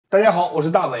大家好，我是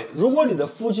大伟。如果你的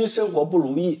夫妻生活不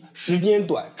如意，时间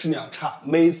短，质量差，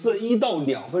每次1到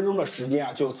2分钟的时间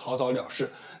就草草了事，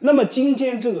那么今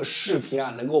天这个视频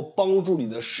能够帮助你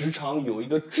的时长有一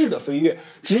个质的飞跃。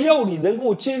只要你能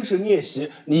够坚持练习，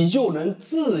你就能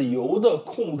自由的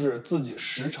控制自己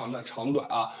时长的长短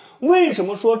啊。为什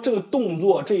么说这个动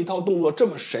作这一套动作这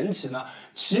么神奇呢？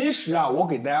其实我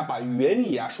给大家把原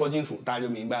理说清楚，大家就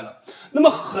明白了。那么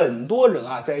很多人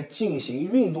在进行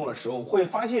运动的时候，会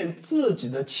发现自己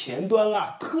的前端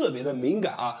特别的敏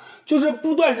感就是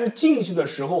不断是进去的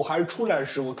时候还是出来的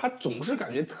时候，他总是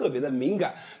感觉特别的敏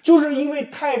感，就是因为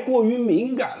太过于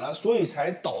敏感了，所以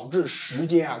才导致时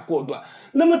间过短。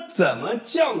那么怎么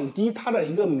降低它的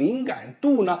一个敏感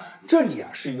度呢？这里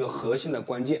是一个核心的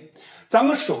关键。咱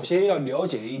们首先要了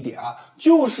解一点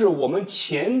就是我们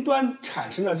前端产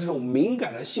生的这种敏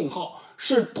感的信号，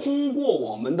是通过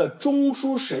我们的中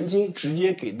枢神经直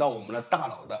接给到我们的大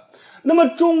脑的。那么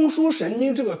中枢神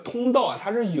经这个通道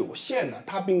它是有限的，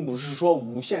它并不是说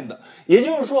无限的。也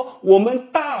就是说，我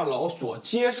们大脑所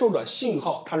接受的信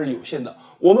号它是有限的。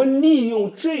我们利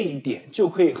用这一点，就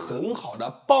可以很好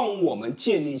的帮我们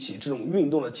建立起这种运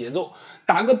动的节奏。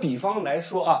打个比方来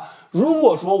说如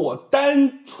果说我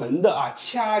单纯的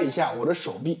掐一下我的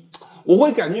手臂，我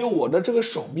会感觉我的这个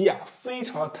手臂非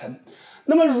常的疼。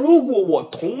那么如果我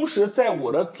同时在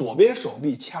我的左边手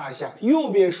臂掐一下，右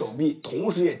边手臂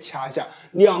同时也掐一下，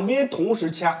两边同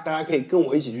时掐，大家可以跟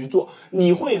我一起去做，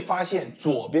你会发现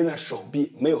左边的手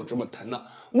臂没有这么疼了。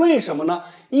为什么呢？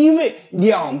因为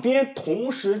两边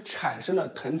同时产生的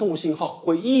疼痛信号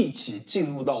会一起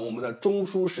进入到我们的中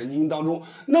枢神经当中，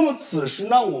那么此时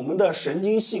呢，我们的神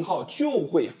经信号就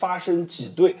会发生挤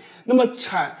兑，那么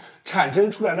产生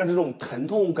出来的这种疼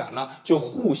痛感呢，就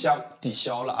互相抵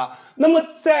消了那么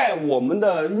在我们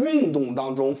的运动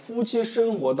当中，夫妻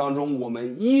生活当中，我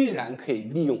们依然可以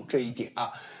利用这一点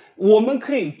我们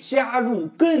可以加入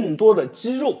更多的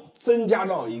肌肉，增加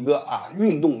到一个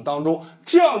运动当中。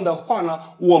这样的话呢，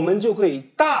我们就可以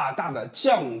大大的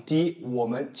降低我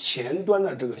们前端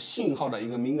的这个信号的一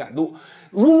个敏感度。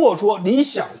如果说你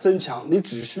想增强，你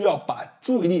只需要把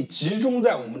注意力集中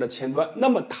在我们的前端，那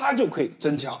么它就可以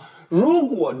增强。如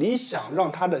果你想让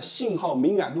它的信号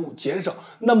敏感度减少，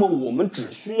那么我们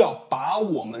只需要把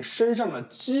我们身上的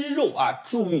肌肉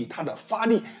注意它的发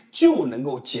力，就能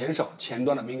够减少前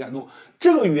端的敏感度。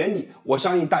这个原理我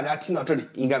相信大家听到这里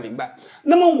应该明白。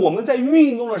那么我们在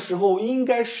运动的时候应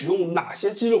该使用哪些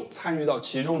肌肉参与到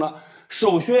其中呢？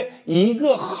首先，一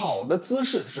个好的姿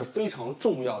势是非常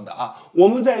重要的我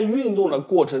们在运动的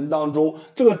过程当中，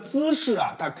这个姿势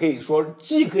它可以说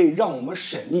既可以让我们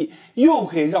省力，又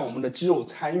可以让我们的肌肉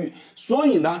参与，所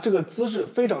以呢，这个姿势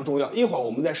非常重要。一会儿我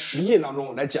们在实践当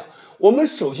中来讲。我们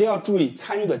首先要注意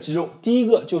参与的肌肉，第一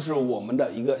个就是我们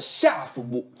的一个下腹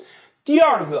部，第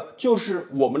二个就是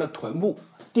我们的臀部，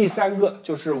第三个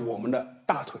就是我们的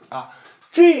大腿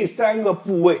这3个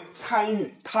部位参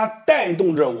与，它带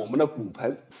动着我们的骨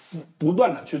盆不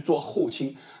断的去做后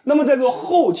倾。那么在做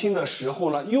后倾的时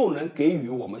候呢，又能给予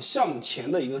我们向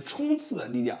前的一个冲刺的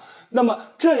力量。那么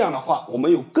这样的话，我们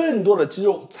有更多的肌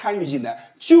肉参与进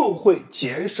来，就会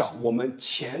减少我们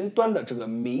前端的这个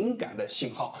敏感的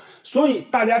信号。所以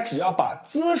大家只要把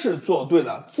姿势做对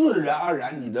了，自然而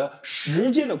然你的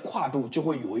时间的跨度就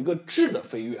会有一个质的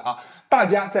飞跃大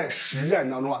家在实战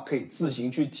当中可以自行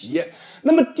去体验。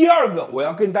那么第二个我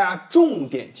要跟大家重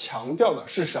点强调的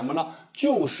是什么呢？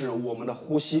就是我们的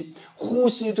呼吸。呼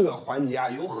吸这个环节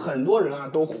有很多人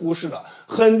都忽视了，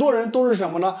很多人都是什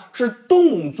么呢？是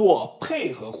动作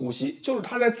配合呼吸，就是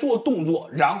他在做动作，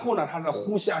然后呢他的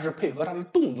呼吸是配合他的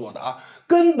动作的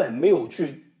根本没有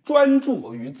去专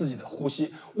注于自己的呼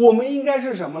吸。我们应该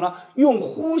是什么呢？用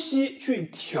呼吸去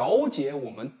调节我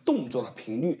们动作的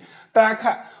频率。大家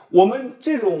看，我们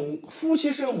这种夫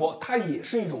妻生活，它也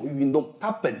是一种运动，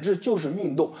它本质就是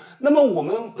运动。那么我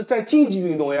们在竞技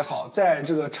运动也好，在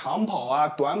这个长跑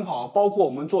短跑，包括我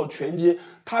们做拳击，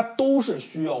它都是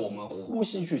需要我们呼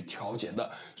吸去调节的。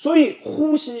所以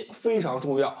呼吸非常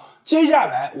重要。接下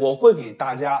来我会给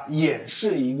大家演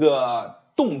示一个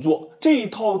动作，这一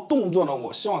套动作呢，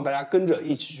我希望大家跟着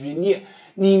一起去练，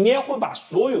里面会把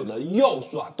所有的要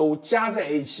素都加在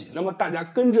一起。那么大家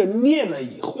跟着练了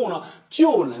以后呢，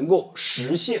就能够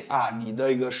实现你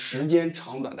的一个时间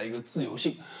长短的一个自由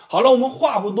性。好了，我们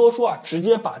话不多说直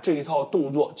接把这一套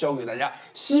动作教给大家。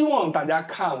希望大家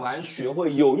看完学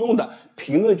会有用的，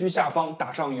评论区下方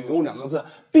打上有用2个字，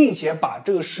并且把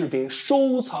这个视频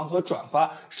收藏和转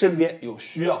发身边有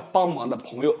需要帮忙的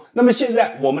朋友。那么现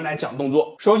在我们来讲动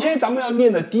作。首先咱们要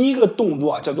练的第一个动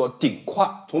作叫做顶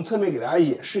胯，从侧面给大家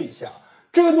演示一下。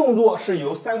这个动作是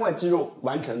由3块肌肉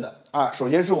完成的首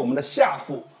先是我们的下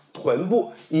腹，臀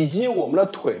部以及我们的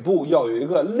腿部要有一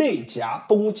个肋夹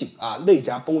绷紧啊，肋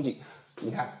夹绷紧。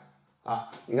你看啊，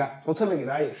你看从侧面给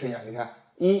大家演示一下，你看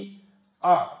1、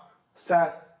2、3、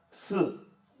4、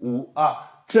5啊。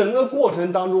整个过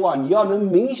程当中啊，你要能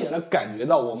明显的感觉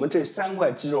到我们这3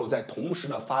块肌肉在同时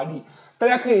的发力。大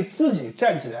家可以自己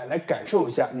站起来感受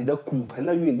一下你的骨盆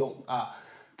的运动啊。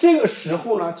这个时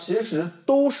候呢，其实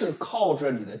都是靠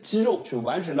着你的肌肉去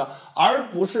完成的，而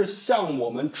不是像我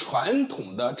们传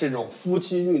统的这种夫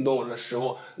妻运动的时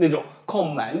候那种靠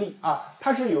蛮力啊，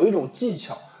它是有一种技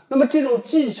巧。那么这种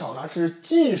技巧呢，是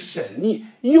既省力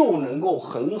又能够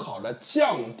很好的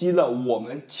降低了我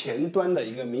们前端的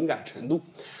一个敏感程度。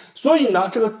所以呢，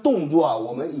这个动作啊，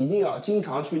我们一定要经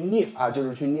常去练啊，就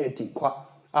是去练顶胯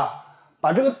啊，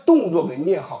把这个动作给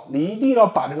练好。你一定要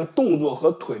把这个动作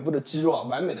和腿部的肌肉啊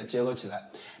完美的结合起来。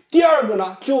第二个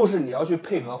呢，就是你要去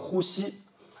配合呼吸。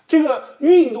这个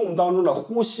运动当中的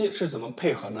呼吸是怎么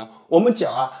配合呢？我们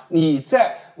讲啊，你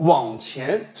在往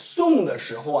前送的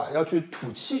时候啊，要去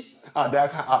吐气啊，大家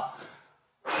看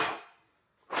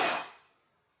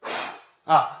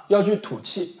啊，要去吐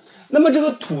气。那么这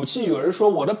个吐气，有人说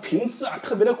我的频次啊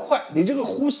特别的快，你这个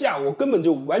呼吸啊，我根本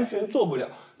就完全做不了，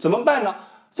怎么办呢？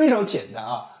非常简单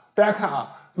啊，大家看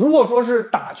啊，如果说是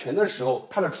打拳的时候，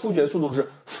它的出拳速度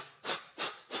是，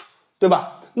对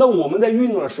吧？那我们在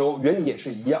运动的时候原理也是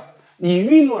一样，你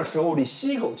运动的时候，你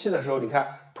吸一口气的时候，你看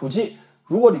吐气，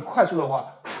如果你快速的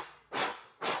话，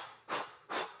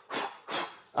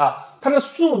啊，它的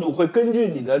速度会根据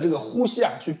你的这个呼吸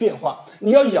啊去变化。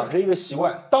你要养成一个习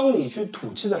惯，当你去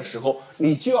吐气的时候，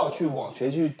你就要去往前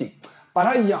去顶，把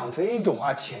它养成一种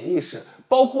啊潜意识。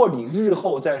包括你日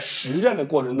后在实战的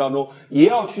过程当中，也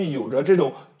要去有着这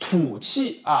种吐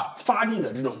气啊发力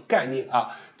的这种概念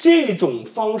啊。这种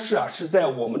方式啊是在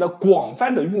我们的广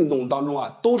泛的运动当中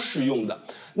啊都适用的。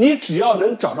你只要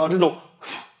能找到这种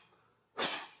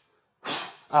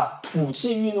吐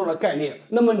气运动的概念，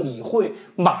那么你会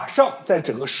马上在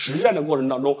整个实战的过程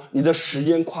当中，你的时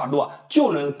间跨度啊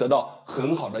就能得到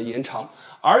很好的延长。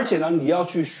而且呢，你要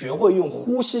去学会用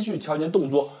呼吸去调节动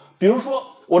作。比如说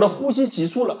我的呼吸急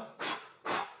促了，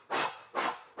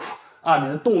你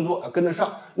的动作要跟得上；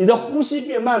你的呼吸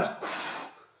变慢了，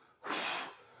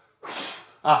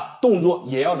动作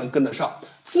也要能跟得上。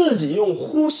自己用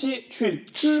呼吸去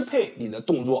支配你的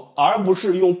动作，而不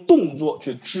是用动作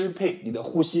去支配你的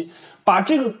呼吸。把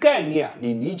这个概念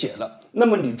你理解了，那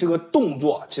么你这个动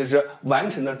作其实完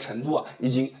成的程度已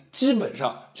经基本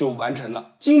上就完成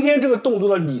了。今天这个动作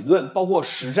的理论包括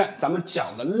实战，咱们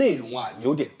讲的内容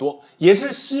有点多，也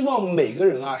是希望每个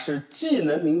人是既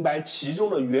能明白其中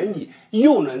的原理，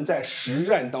又能在实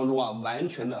战当中完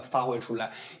全的发挥出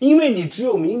来。因为你只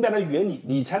有明白了原理，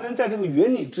你才能在这个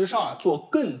原理之上做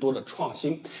更多的创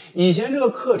新。以前这个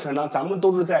课程呢，咱们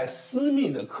都是在私密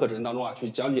的课程当中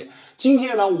去讲解。今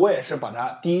天呢，我也是把它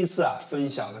第一次分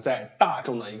享在大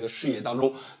众的一个视野当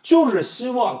中，就是希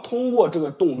望通过这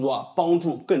个动作帮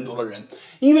助更多的人。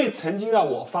因为曾经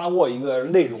我发过一个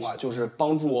内容就是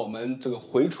帮助我们这个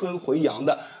回春回阳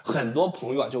的很多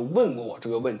朋友就问过我这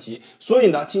个问题，所以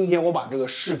呢，今天我把这个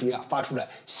视频发出来，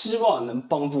希望能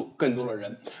帮助更多的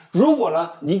人。如果呢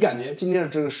你感觉今天的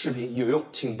这个视频有用，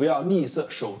请不要吝啬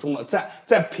手中的赞，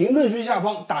在评论区下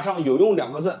方打上有用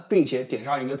2个字，并且点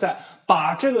上一个赞，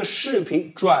把这个视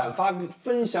频转发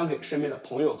分享给身边的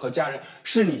朋友和家人，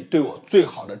是你对我最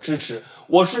好的支持。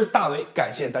我是大伟，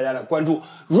感谢大家的关注。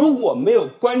如果没有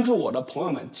关注我的朋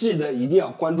友们，记得一定要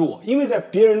关注我，因为在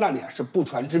别人那里是不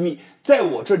传之秘，在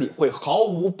我这里会毫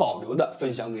无保留的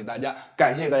分享给大家。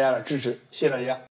感谢大家的支持，谢谢大家。